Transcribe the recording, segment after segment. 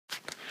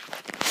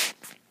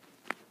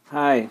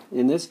Hi,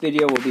 in this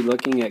video we'll be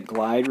looking at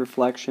glide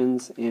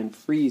reflections and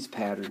Frieze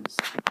patterns.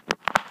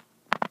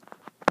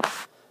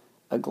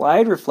 A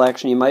glide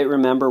reflection you might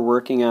remember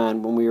working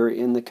on when we were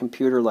in the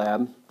computer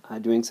lab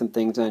doing some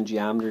things on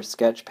Geometry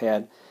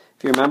Sketchpad.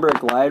 If you remember, a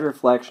glide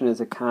reflection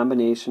is a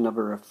combination of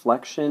a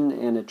reflection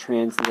and a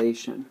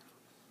translation.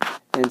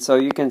 And so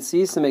you can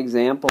see some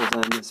examples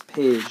on this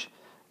page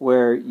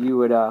where you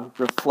would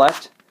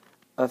reflect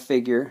a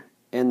figure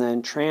and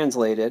then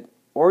translate it,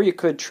 or you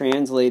could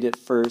translate it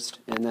first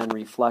and then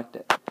reflect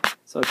it.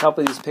 So a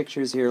couple of these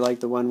pictures here, like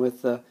the one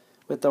with the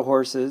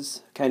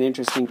horses, kind of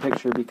interesting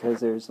picture because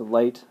there's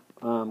light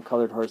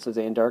colored horses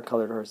and dark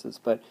colored horses.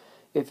 But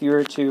if you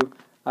were to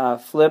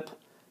flip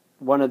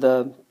one of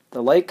the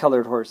light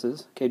colored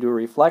horses, okay, do a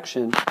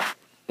reflection,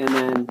 and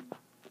then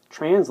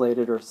translate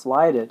it or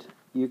slide it,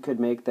 you could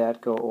make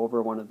that go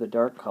over one of the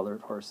dark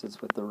colored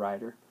horses with the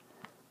rider.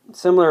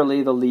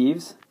 Similarly, the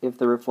leaves, if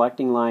the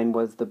reflecting line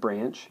was the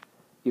branch,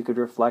 you could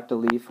reflect a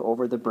leaf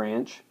over the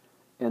branch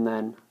and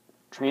then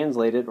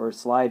translate it or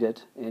slide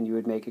it, and you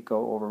would make it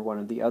go over one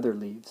of the other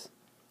leaves.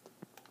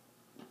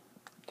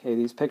 Okay,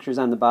 these pictures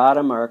on the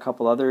bottom are a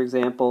couple other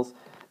examples.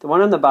 The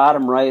one on the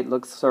bottom right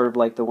looks sort of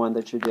like the one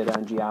that you did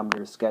on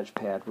Geometry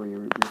Sketchpad, where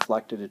you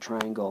reflected a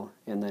triangle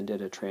and then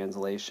did a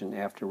translation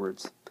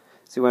afterwards.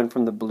 So you went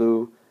from the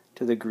blue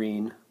to the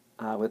green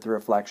with the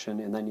reflection,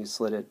 and then you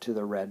slid it to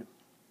the red.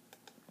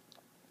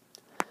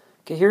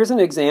 Okay, here's an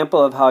example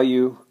of how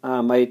you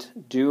might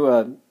do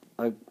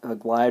a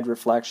glide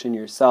reflection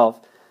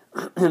yourself.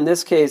 In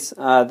this case,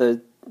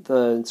 the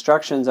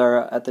instructions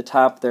are at the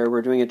top there.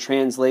 We're doing a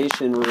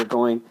translation where we're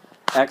going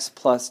x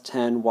plus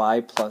 10,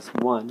 y plus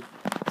 1.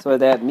 So what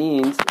that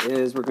means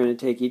is we're going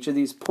to take each of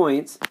these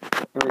points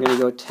and we're going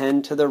to go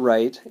 10 to the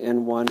right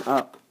and 1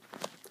 up.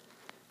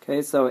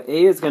 Okay, so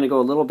A is going to go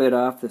a little bit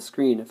off the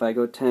screen. If I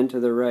go 10 to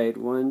the right,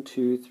 1,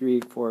 2, 3,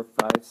 4,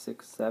 5,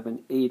 6,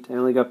 7, 8. I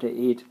only go up to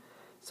 8.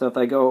 So if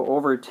I go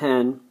over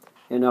 10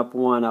 and up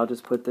 1, I'll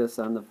just put this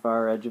on the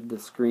far edge of the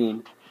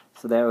screen.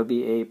 So that would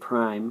be A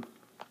prime.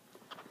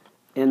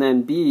 And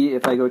then B,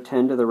 if I go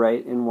 10 to the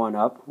right and 1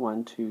 up,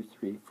 1, 2,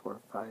 3, 4,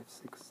 5,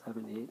 6,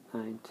 7,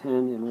 8, 9, 10,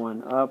 and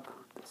 1 up,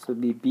 this would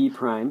be B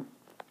prime.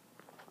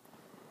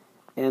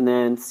 And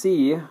then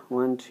C,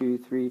 1, 2,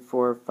 3,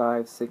 4,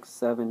 5, 6,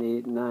 7,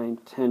 8, 9,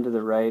 10 to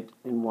the right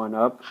and 1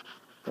 up,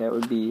 that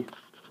would be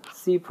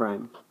C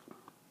prime.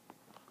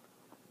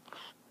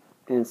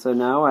 And so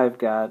now I've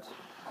got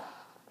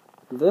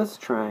this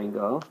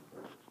triangle,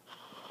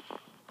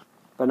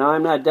 but now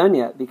I'm not done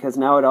yet, because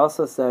now it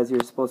also says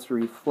you're supposed to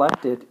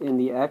reflect it in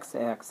the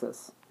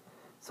x-axis.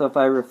 So if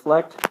I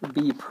reflect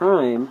B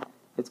prime,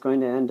 it's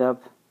going to end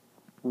up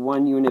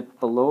 1 unit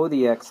below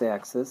the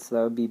x-axis, so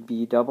that would be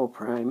B double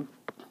prime.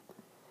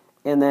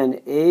 And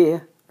then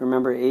A,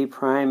 remember A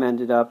prime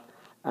ended up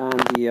on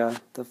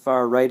the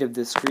far right of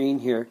the screen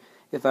here.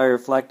 If I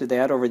reflected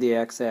that over the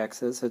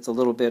x-axis, it's a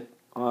little bit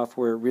off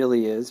where it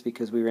really is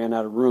because we ran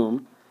out of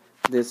room.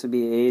 This would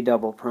be A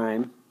double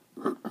prime.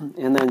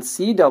 And then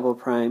C double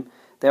prime,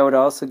 that would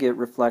also get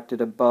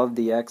reflected above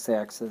the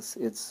x-axis.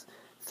 It's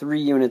 3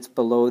 units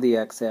below the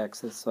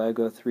x-axis, so I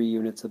go 3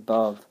 units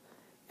above,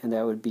 and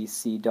that would be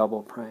C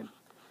double prime.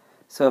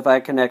 So if I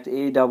connect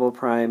A double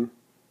prime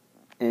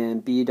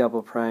and B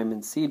double prime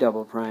and C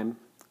double prime,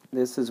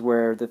 this is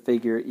where the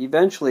figure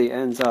eventually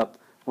ends up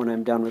when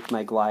I'm done with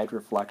my glide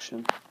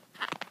reflection.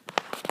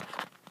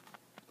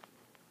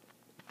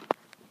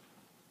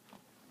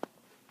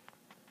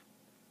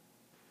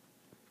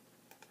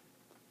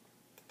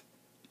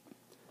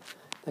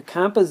 The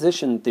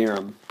composition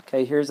theorem.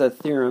 Okay, here's a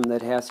theorem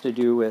that has to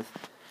do with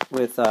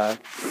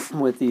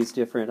these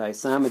different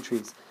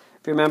isometries.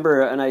 If you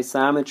remember, an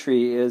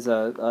isometry is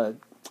a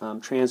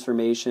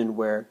transformation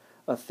where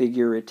a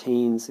figure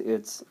retains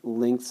its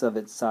lengths of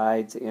its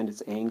sides and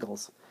its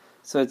angles.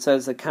 So it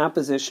says the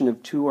composition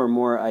of 2 or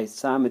more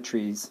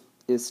isometries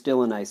is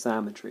still an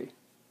isometry.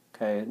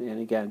 Okay, and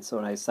again, so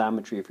an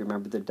isometry, if you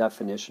remember the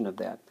definition of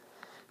that.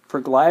 For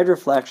glide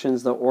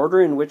reflections, the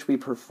order in which we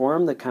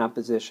perform the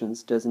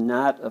compositions does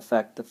not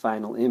affect the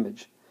final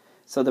image.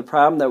 So the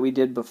problem that we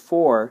did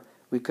before,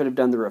 we could have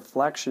done the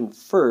reflection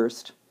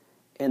first,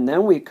 and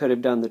then we could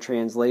have done the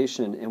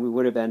translation, and we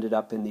would have ended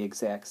up in the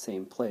exact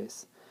same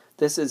place.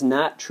 This is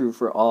not true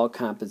for all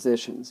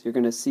compositions. You're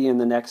going to see in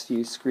the next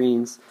few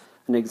screens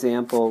an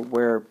example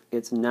where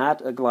it's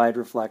not a glide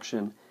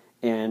reflection,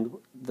 and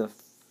the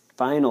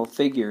final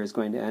figure is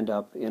going to end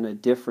up in a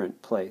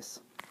different place.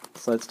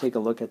 So let's take a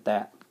look at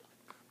that.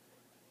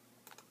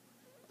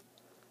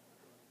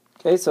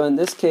 Okay, so in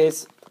this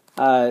case,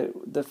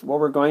 what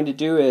we're going to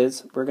do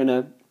is we're going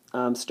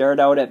to start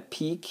out at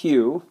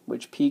PQ,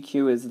 which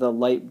PQ is the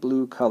light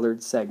blue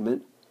colored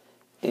segment,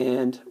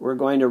 and we're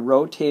going to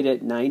rotate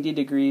it 90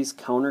 degrees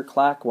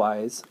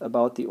counterclockwise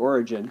about the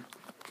origin.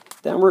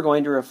 Then we're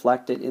going to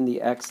reflect it in the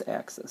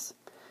x-axis.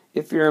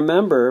 If you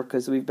remember,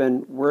 because we've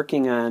been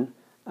working on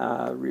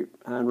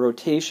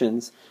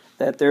rotations,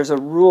 that there's a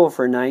rule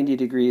for 90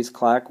 degrees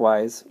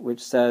clockwise,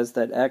 which says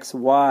that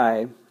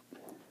xy,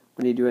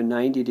 when you do a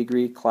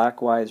 90-degree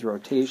clockwise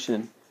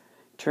rotation,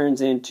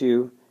 turns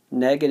into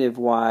negative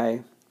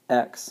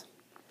yx.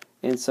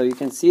 And so you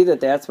can see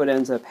that that's what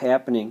ends up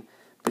happening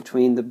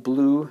between the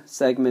blue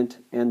segment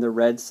and the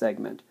red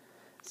segment.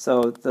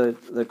 So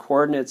the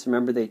coordinates,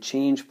 remember, they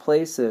change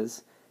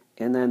places,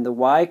 and then the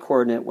y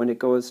coordinate, when it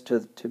goes to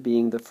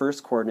being the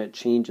first coordinate,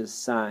 changes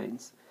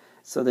signs.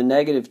 So the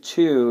negative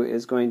 2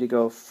 is going to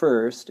go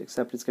first,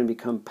 except it's going to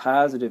become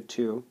positive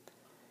 2.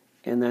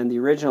 And then the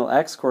original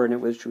x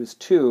coordinate, which was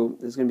 2,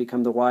 is going to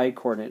become the y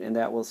coordinate, and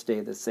that will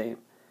stay the same.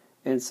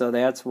 And so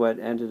that's what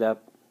ended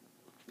up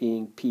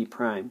being p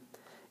prime.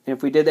 And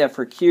if we did that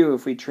for q,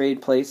 if we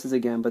trade places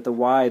again, but the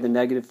y, the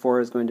negative 4,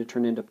 is going to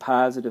turn into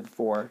positive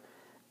 4,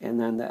 and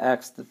then the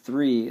x, the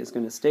 3, is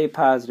going to stay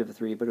positive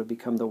 3, but it'll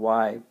become the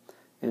y.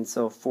 And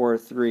so 4,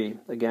 3,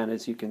 again,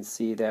 as you can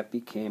see, that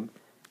became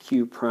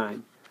q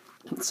prime.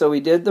 So we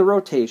did the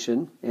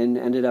rotation and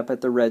ended up at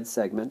the red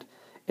segment,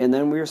 and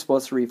then we were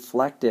supposed to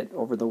reflect it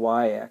over the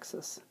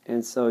y-axis.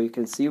 And so you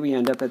can see we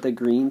end up at the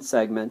green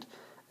segment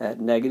at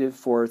negative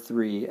 4,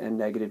 3 and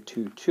negative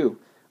 2, 2,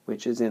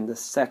 which is in the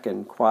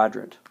second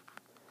quadrant.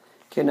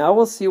 Okay, now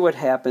we'll see what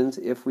happens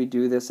if we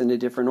do this in a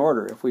different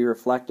order. If we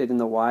reflect it in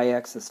the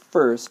y-axis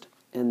first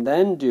and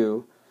then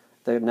do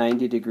the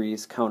 90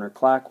 degrees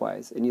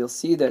counterclockwise. And you'll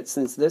see that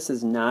since this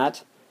is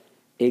not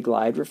a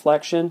glide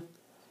reflection,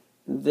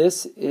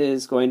 this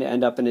is going to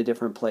end up in a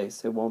different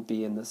place. It won't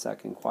be in the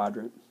second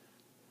quadrant.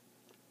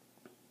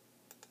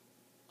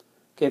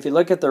 Okay, if you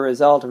look at the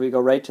result, if we go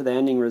right to the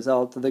ending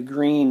result, the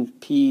green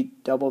p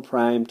double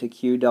prime to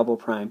q double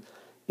prime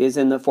is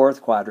in the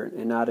fourth quadrant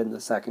and not in the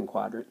second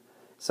quadrant.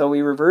 So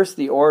we reversed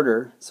the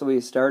order. So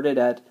we started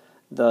at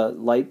the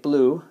light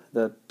blue,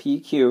 the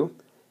PQ,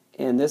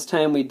 and this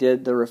time we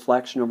did the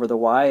reflection over the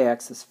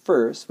y-axis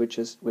first,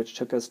 which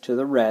took us to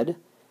the red.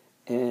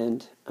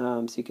 And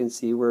so you can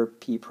see where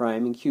P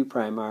prime and Q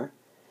prime are.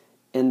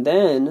 And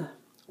then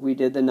we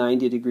did the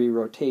 90 degree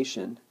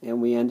rotation,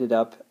 and we ended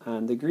up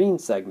on the green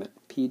segment,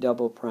 P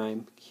double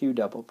prime, Q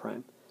double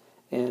prime.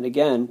 And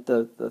again,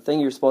 the thing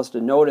you're supposed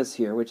to notice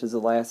here, which is the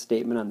last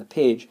statement on the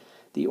page,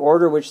 the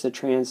order which the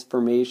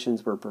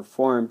transformations were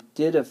performed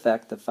did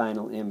affect the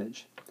final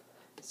image.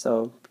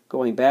 So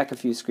going back a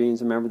few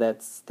screens, remember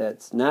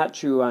that's not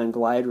true on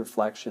glide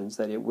reflections,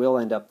 that it will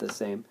end up the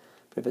same.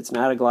 But if it's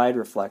not a glide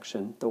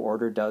reflection, the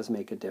order does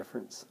make a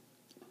difference.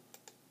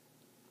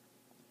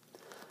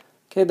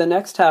 Okay, the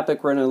next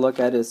topic we're going to look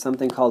at is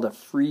something called a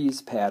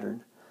Frieze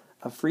pattern.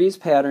 A Frieze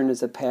pattern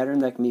is a pattern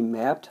that can be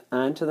mapped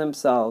onto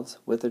themselves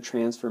with a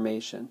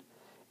transformation.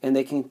 And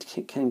they can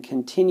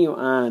continue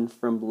on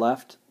from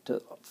left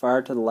to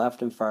far to the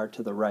left and far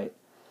to the right.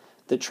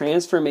 The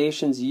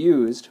transformations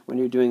used when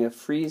you're doing a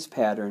Frieze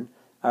pattern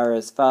are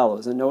as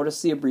follows. And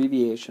notice the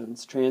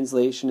abbreviations.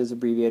 Translation is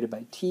abbreviated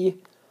by T.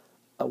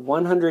 A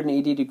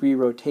 180 degree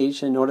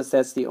rotation, notice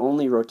that's the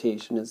only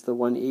rotation, is the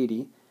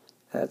 180.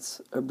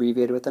 That's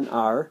abbreviated with an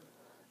R.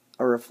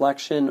 A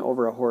reflection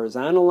over a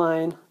horizontal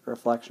line, a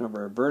reflection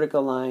over a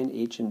vertical line,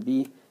 H and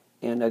V,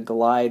 and a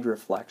glide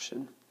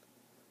reflection.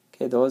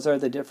 Okay, those are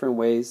the different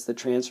ways, the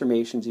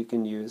transformations you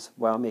can use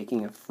while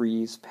making a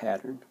Frieze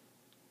pattern.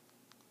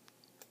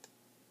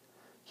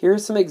 Here are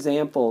some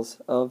examples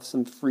of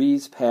some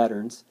Frieze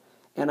patterns,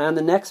 and on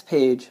the next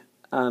page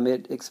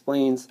it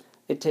explains,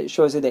 it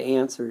shows you the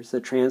answers, the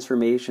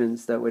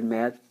transformations that would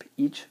map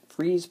each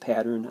Frieze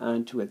pattern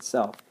onto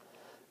itself.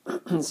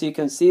 So you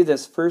can see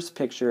this first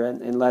picture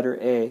in letter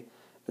A,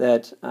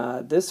 that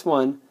this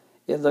one,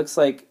 it looks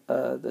like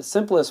the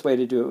simplest way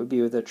to do it would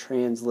be with a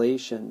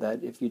translation,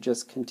 that if you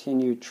just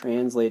continue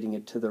translating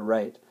it to the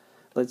right.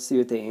 Let's see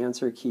what the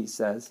answer key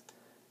says.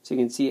 So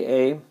you can see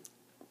A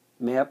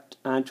mapped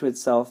onto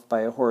itself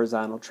by a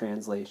horizontal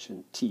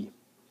translation, T.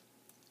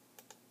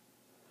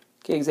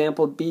 Okay,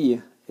 example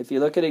B. If you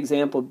look at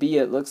example B,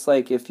 it looks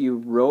like if you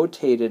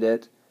rotated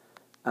it,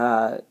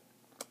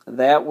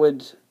 that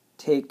would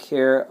take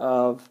care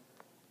of,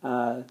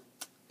 that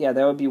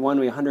would be one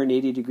way.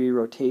 180 degree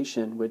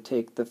rotation would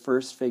take the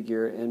first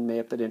figure and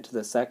map it into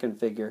the second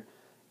figure,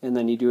 and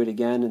then you do it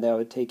again and that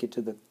would take it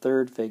to the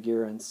third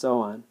figure, and so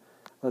on.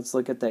 Let's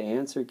look at the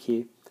answer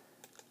key.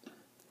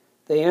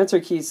 The answer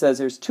key says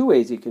there's two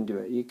ways you can do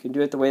it. You can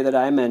do it the way that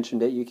I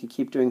mentioned it. You could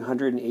keep doing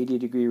 180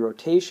 degree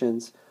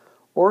rotations,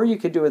 or you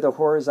could do it with a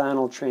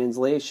horizontal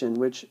translation,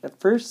 which at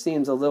first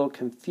seems a little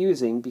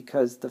confusing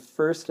because the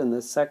first and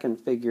the second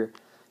figure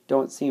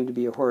don't seem to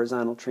be a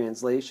horizontal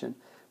translation.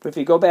 But if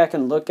you go back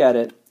and look at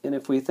it, and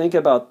if we think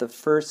about the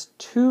first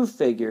two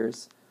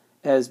figures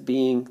as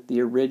being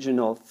the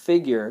original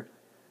figure,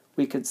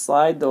 we could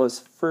slide those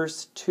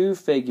first two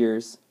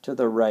figures to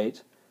the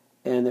right,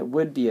 and it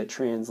would be a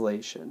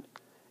translation.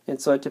 And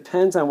so it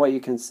depends on what you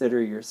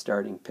consider your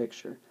starting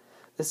picture.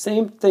 The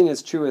same thing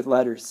is true with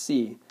letter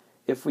C.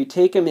 If we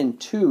take them in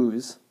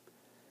twos,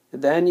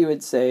 then you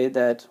would say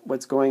that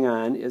what's going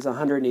on is a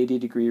 180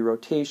 degree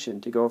rotation.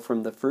 To go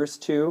from the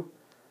first two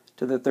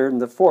to the third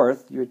and the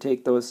fourth, you would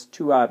take those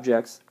two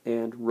objects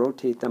and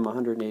rotate them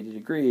 180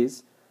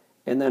 degrees,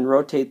 and then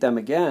rotate them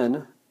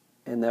again,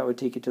 and that would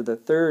take you to the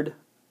third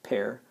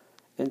pair,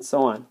 and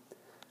so on.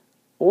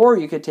 Or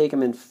you could take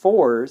them in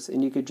 4s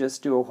and you could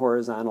just do a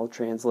horizontal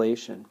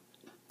translation.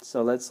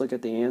 So let's look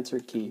at the answer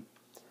key.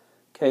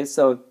 Okay,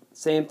 so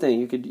same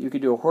thing. You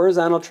could do a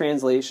horizontal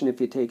translation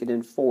if you take it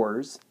in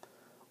 4s,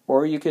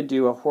 or you could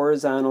do a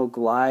horizontal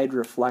glide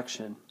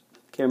reflection.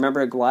 Okay,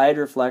 remember a glide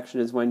reflection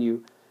is when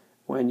you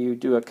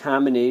do a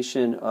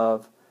combination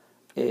of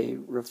a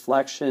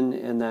reflection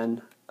and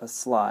then a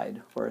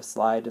slide, or a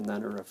slide and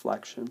then a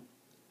reflection.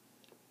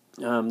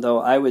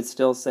 Though I would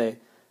still say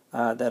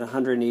that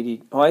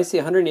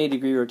 180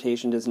 degree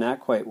rotation does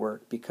not quite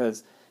work,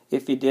 because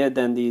if you did,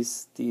 then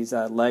these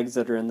legs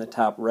that are in the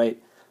top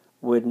right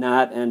would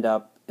not end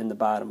up in the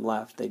bottom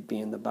left, they'd be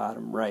in the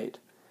bottom right.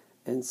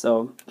 And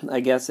so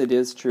I guess it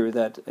is true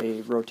that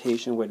a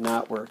rotation would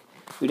not work.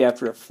 We'd have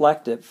to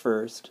reflect it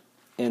first,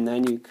 and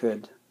then you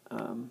could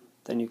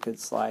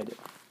slide it.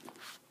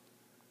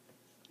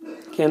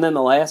 Okay, and then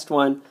the last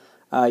one,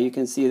 you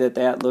can see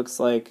that looks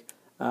like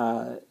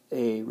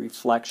a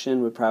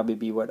reflection would probably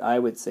be what I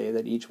would say,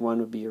 that each one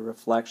would be a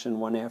reflection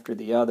one after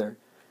the other.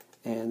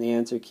 And the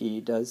answer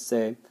key does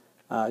say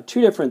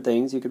two different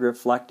things. You could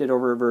reflect it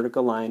over a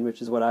vertical line,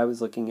 which is what I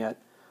was looking at,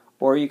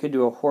 or you could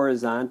do a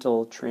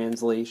horizontal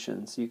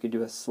translation. So you could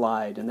do a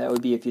slide, and that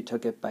would be if you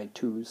took it by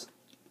 2s.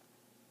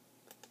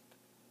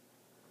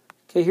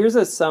 Okay, here's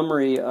a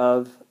summary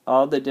of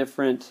all the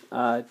different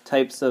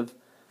types of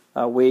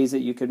ways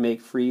that you could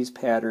make Frieze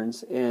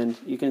patterns, and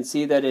you can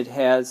see that it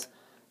has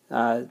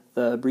the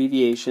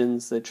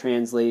abbreviations, the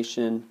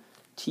translation,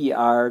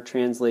 TR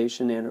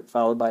translation and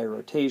followed by a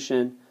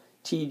rotation,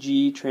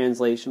 TG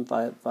translation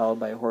followed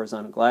by a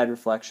horizontal glide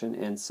reflection,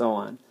 and so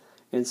on.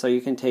 And so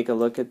you can take a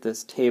look at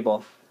this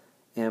table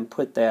and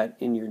put that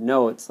in your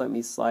notes. Let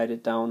me slide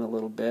it down a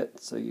little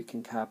bit so you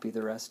can copy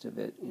the rest of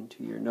it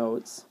into your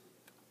notes.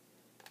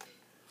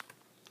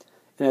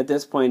 And at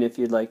this point, if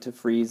you'd like to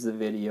freeze the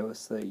video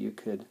so that you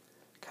could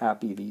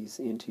copy these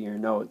into your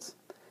notes.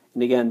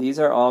 And again, these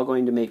are all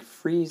going to make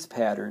Frieze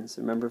patterns.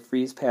 Remember,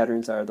 Frieze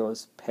patterns are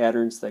those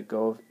patterns that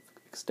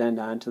extend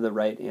onto the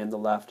right and the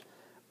left,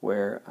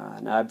 where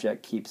an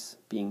object keeps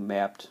being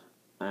mapped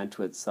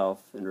onto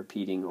itself and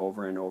repeating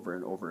over and over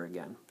and over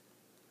again.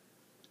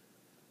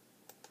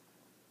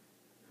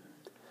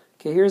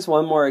 Okay, here's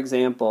one more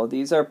example.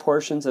 These are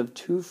portions of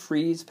 2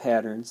 Frieze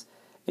patterns,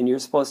 and you're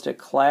supposed to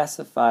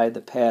classify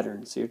the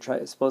patterns. So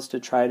you're supposed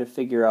to try to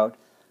figure out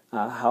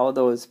how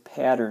those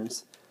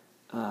patterns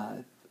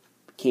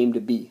came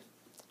to be.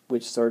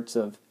 Which sorts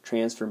of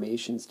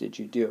transformations did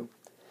you do?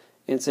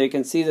 And so you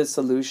can see the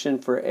solution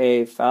for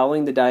A.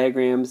 Following the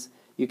diagrams,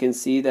 you can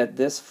see that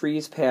this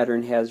Frieze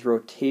pattern has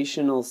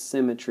rotational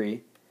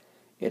symmetry.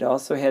 It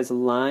also has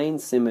line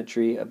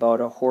symmetry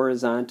about a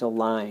horizontal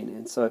line.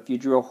 And so if you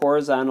drew a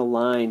horizontal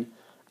line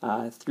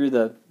through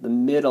the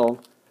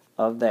middle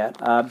of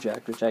that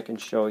object, which I can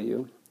show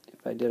you,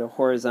 if I did a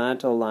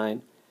horizontal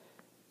line,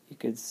 you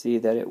could see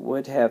that it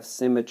would have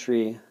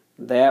symmetry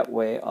that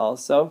way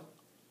also.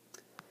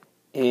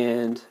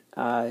 And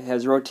it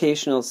has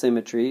rotational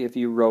symmetry. If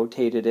you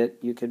rotated it,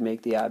 you could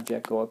make the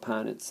object go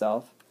upon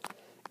itself.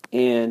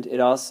 And it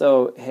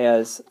also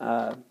has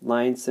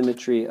line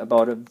symmetry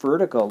about a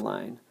vertical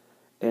line.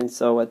 And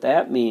so what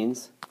that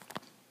means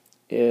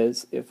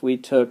is if we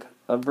took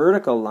a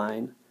vertical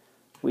line,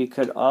 we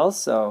could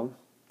also,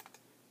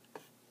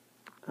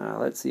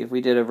 let's see, if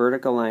we did a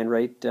vertical line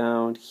right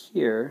down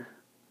here,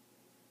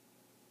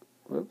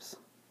 whoops,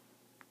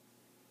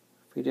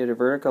 if we did a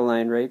vertical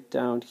line right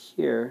down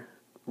here,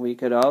 we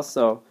could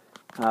also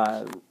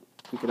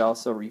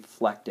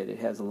reflect it. It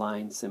has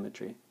line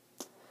symmetry.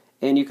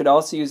 And you could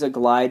also use a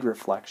glide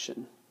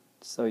reflection.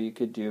 So you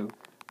could do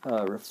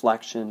a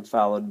reflection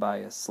followed by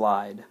a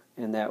slide,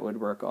 and that would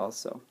work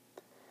also.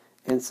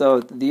 And so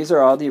these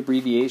are all the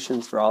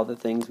abbreviations for all the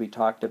things we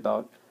talked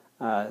about.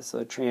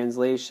 So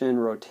translation,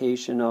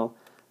 rotational,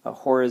 a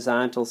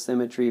horizontal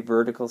symmetry,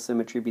 vertical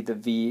symmetry would be the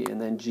V,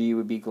 and then G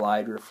would be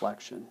glide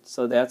reflection.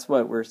 So that's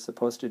what we're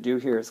supposed to do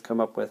here, is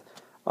come up with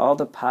all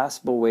the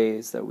possible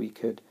ways that we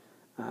could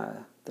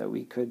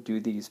do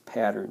these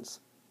patterns.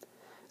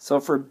 So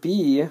for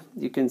B,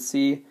 you can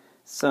see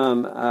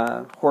some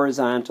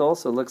horizontal,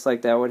 so it looks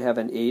like that would have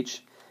an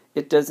H.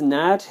 It does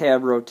not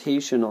have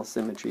rotational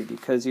symmetry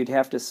because you'd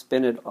have to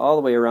spin it all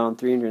the way around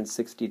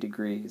 360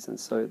 degrees, and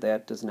so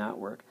that does not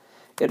work.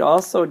 It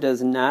also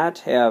does not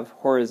have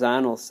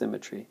horizontal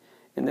symmetry.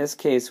 In this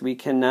case, we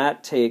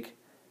cannot take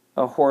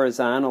a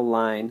horizontal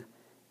line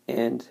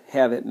and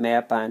have it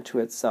map onto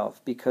itself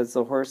because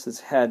the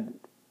horse's head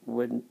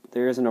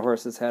there isn't a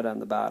horse's head on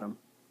the bottom.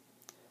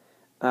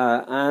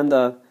 On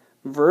the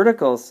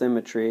vertical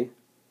symmetry,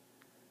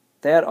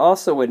 that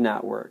also would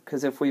not work,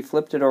 because if we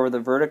flipped it over the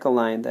vertical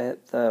line,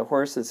 the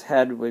horse's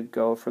head would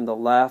go from the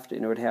left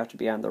and it would have to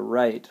be on the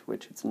right,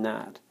 which it's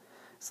not.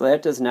 So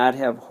that does not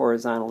have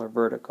horizontal or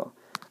vertical.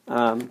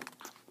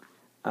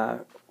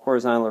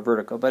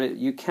 But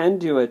you can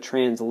do a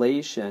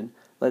translation.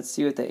 Let's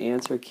see what the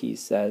answer key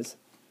says.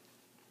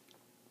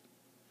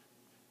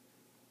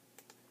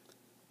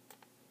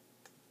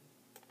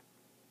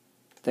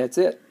 That's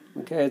it.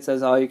 Okay, it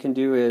says all you can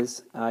do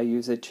is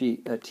use a T.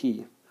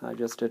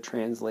 just a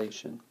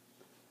translation.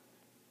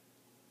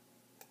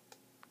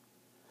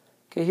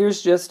 Okay,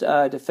 here's just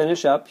to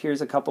finish up,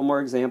 here's a couple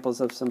more examples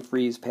of some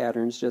frieze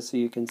patterns just so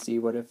you can see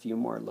what a few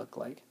more look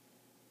like.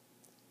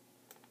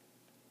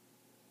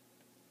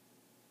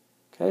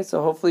 Okay,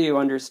 so hopefully you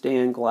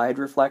understand glide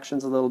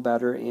reflections a little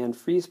better and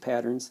frieze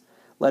patterns.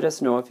 Let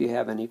us know if you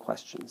have any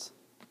questions.